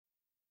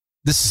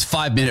This is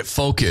 5-Minute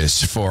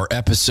Focus for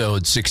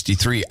episode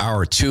 63,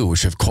 hour 2,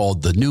 which I've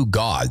called The New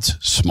Gods,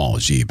 small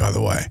g, by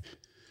the way.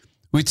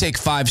 We take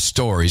 5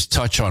 stories,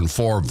 touch on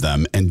 4 of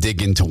them, and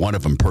dig into one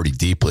of them pretty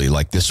deeply,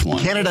 like this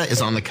one. Canada is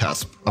on the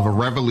cusp of a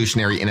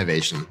revolutionary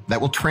innovation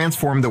that will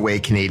transform the way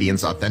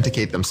Canadians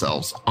authenticate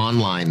themselves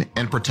online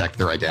and protect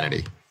their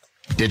identity.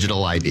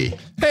 Digital ID.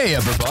 Hey,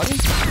 everybody.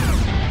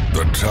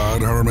 The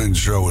Todd Herman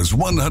Show is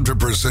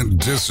 100%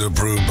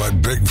 disapproved by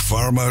big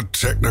pharma,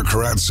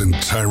 technocrats, and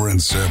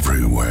tyrants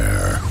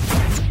everywhere.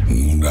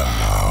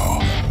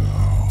 Now,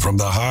 from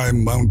the high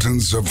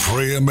mountains of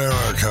free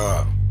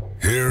America,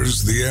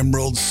 here's the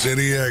Emerald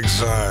City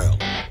exile,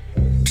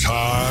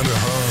 Todd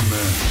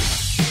Herman.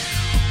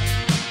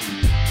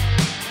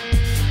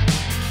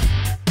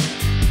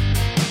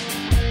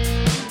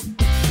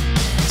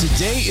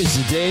 Today is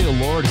the day the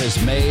Lord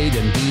has made,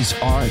 and these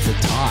are the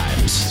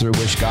times through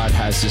which God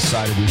has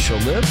decided we shall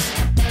live.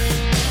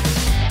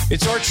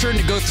 It's our turn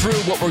to go through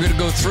what we're going to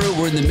go through.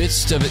 We're in the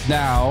midst of it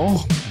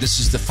now. This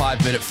is the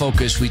 5-Minute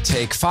Focus. We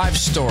take 5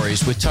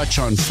 stories. We touch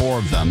on 4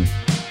 of them.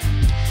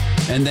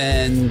 And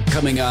then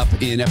coming up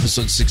in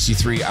episode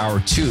 63,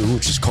 hour 2,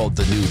 which is called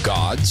The New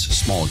Gods,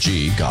 small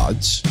g,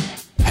 gods,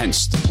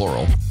 hence the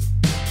plural.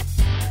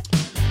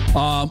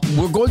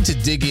 We're going to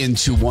dig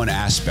into one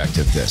aspect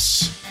of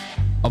this,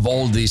 of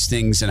all of these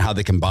things and how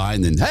they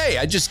combine. And hey,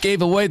 I just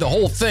gave away the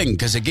whole thing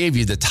because I gave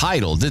you the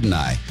title, didn't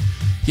I?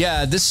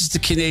 Yeah, this is the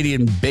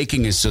Canadian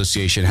Bankers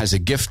Association has a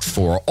gift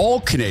for all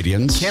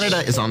Canadians. Canada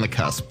is on the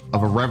cusp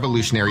of a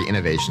revolutionary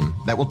innovation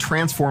that will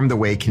transform the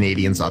way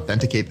Canadians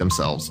authenticate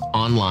themselves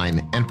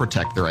online and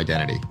protect their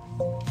identity.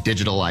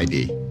 Digital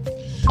ID.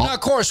 Now,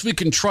 of course, we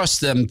can trust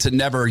them to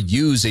never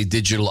use a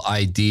digital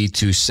ID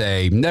to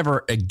say,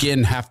 never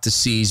again have to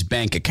seize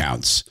bank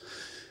accounts.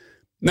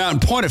 Now,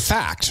 in point of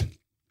fact,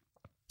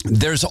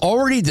 there's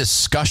already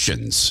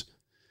discussions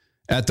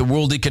at the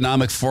World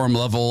Economic Forum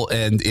level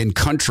and in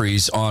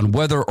countries on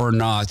whether or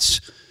not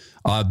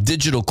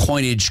digital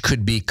coinage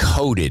could be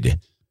coded.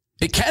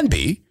 It can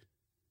be.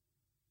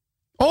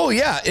 Oh,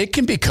 yeah, it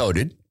can be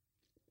coded.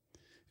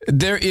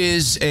 There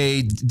is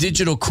a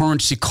digital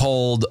currency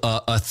called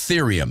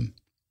Ethereum.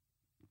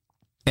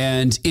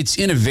 And its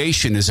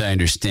innovation, as I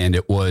understand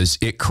it, was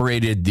it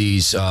created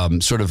these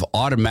sort of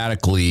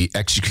automatically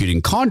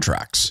executing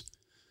contracts.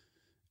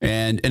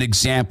 And an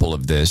example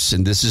of this,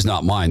 and this is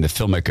not mine, the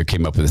filmmaker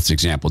came up with this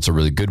example. It's a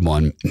really good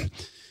one.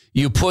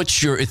 You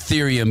put your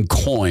Ethereum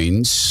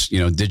coins,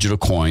 digital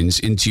coins,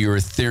 into your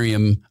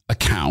Ethereum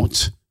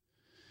account,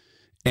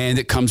 and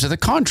it comes with a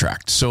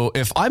contract. So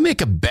if I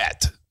make a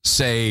bet,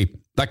 say,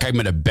 like I'm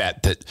going to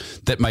bet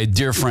that my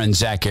dear friend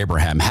Zach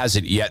Abraham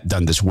hasn't yet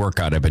done this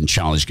workout I've been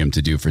challenging him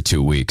to do for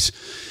 2 weeks.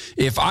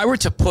 If I were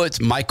to put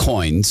my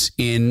coins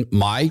in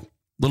my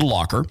little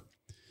locker,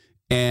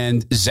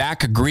 and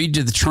Zach agreed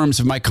to the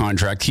terms of my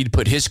contract, he'd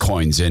put his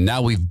coins in.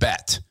 Now we've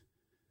bet.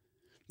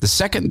 The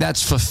second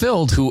that's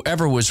fulfilled,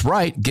 whoever was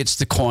right gets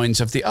the coins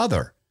of the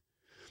other.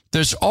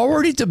 There's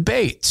already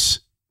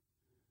debates.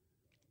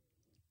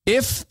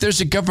 If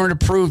there's a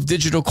government-approved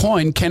digital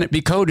coin, can it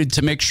be coded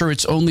to make sure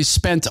it's only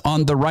spent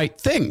on the right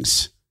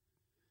things?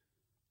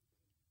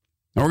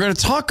 And we're going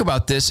to talk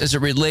about this as it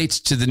relates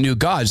to the new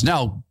gods.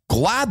 Now,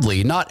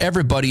 gladly, not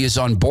everybody is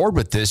on board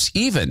with this,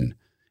 even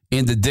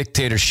in the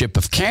dictatorship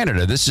of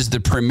Canada. This is the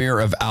premier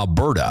of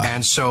Alberta.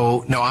 And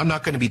so, no, I'm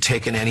not going to be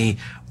taking any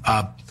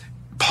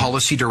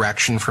policy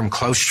direction from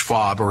Klaus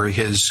Schwab or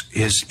his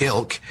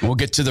ilk. We'll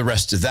get to the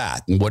rest of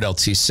that and what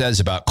else he says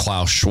about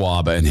Klaus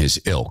Schwab and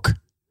his ilk.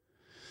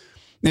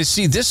 Now,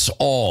 see, this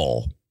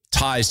all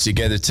ties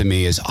together to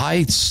me as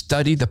I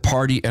study the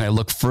party and I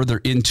look further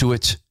into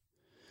it.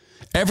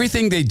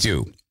 Everything they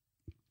do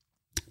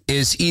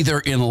is either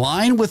in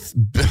line with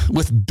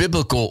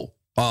biblical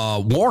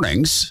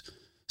warnings,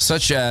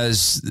 such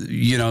as,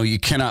 you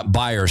cannot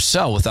buy or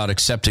sell without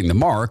accepting the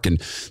mark. And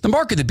the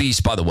mark of the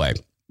beast, by the way,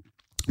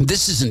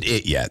 this isn't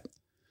it yet.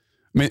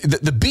 I mean,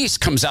 the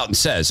beast comes out and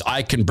says,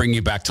 I can bring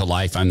you back to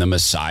life. I'm the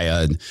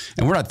Messiah.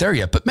 And we're not there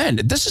yet. But, man,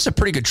 this is a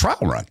pretty good trial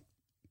run.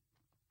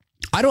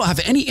 I don't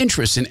have any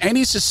interest in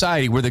any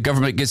society where the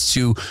government gets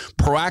to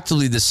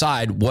proactively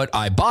decide what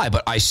I buy.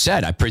 But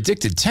I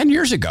predicted 10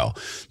 years ago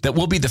that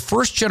we'll be the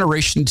first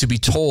generation to be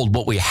told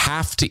what we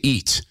have to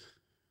eat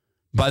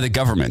by the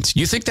government.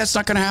 You think that's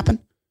not going to happen?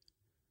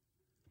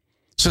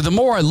 So the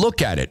more I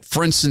look at it,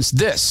 for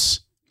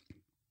instance,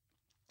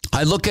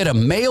 I look at a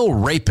male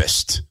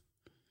rapist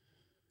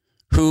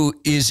who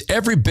is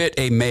every bit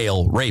a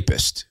male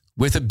rapist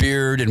with a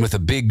beard and with a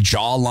big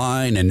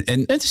jawline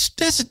and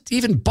doesn't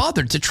even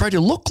bother to try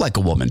to look like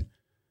a woman,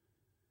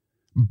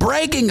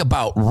 bragging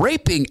about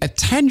raping a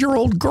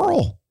 10-year-old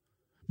girl,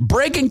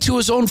 bragging to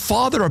his own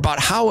father about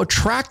how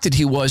attracted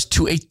he was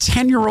to a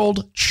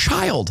 10-year-old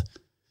child.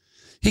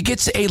 He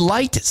gets a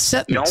light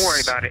sentence. Don't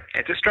worry about it.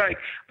 It's a strike,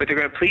 but they're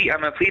going to plead.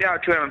 I'm going to plead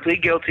out to it. I'm going to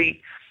plead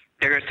guilty.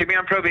 They're going to stick me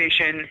on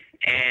probation,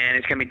 and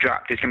it's going to be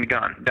dropped. It's going to be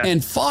done.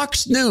 And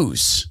Fox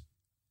News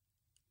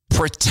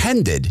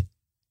pretended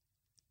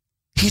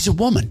he's a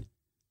woman.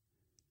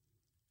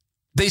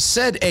 They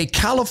said a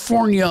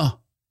California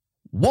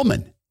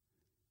woman.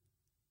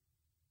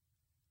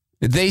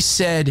 They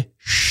said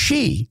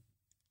she.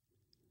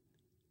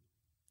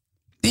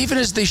 Even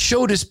as they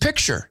showed his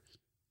picture.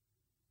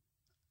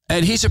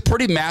 And he's a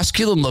pretty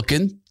masculine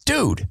looking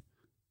dude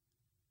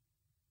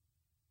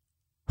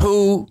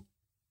who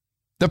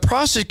the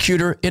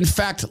prosecutor, in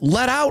fact,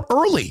 let out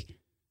early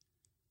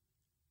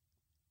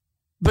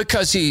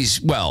because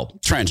he's, well,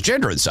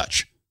 transgender and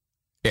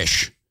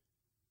such-ish.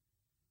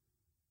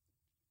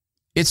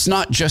 It's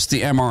not just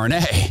the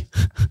mRNA.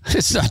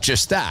 It's not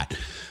just that.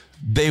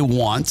 They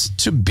want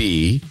to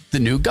be the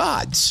new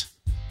gods.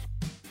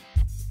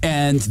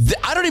 And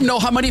I don't even know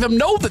how many of them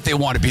know that they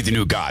want to be the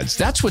new gods.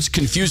 That's what's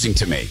confusing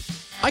to me.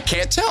 I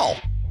can't tell.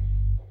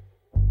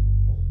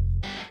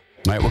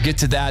 All right, we'll get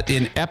to that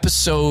in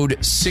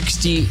episode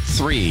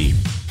 63.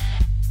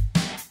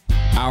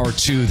 Hour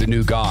 2, the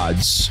new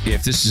gods.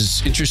 If this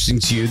is interesting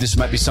to you, this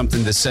might be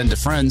something to send to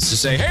friends to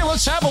say, hey,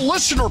 let's have a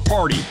listener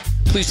party.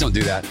 Please don't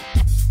do that.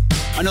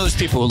 I know there's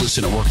people who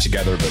listen to work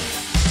together, but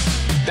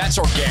that's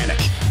organic.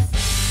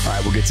 All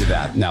right, we'll get to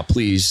that. Now,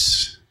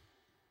 please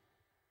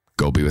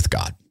go be with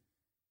God.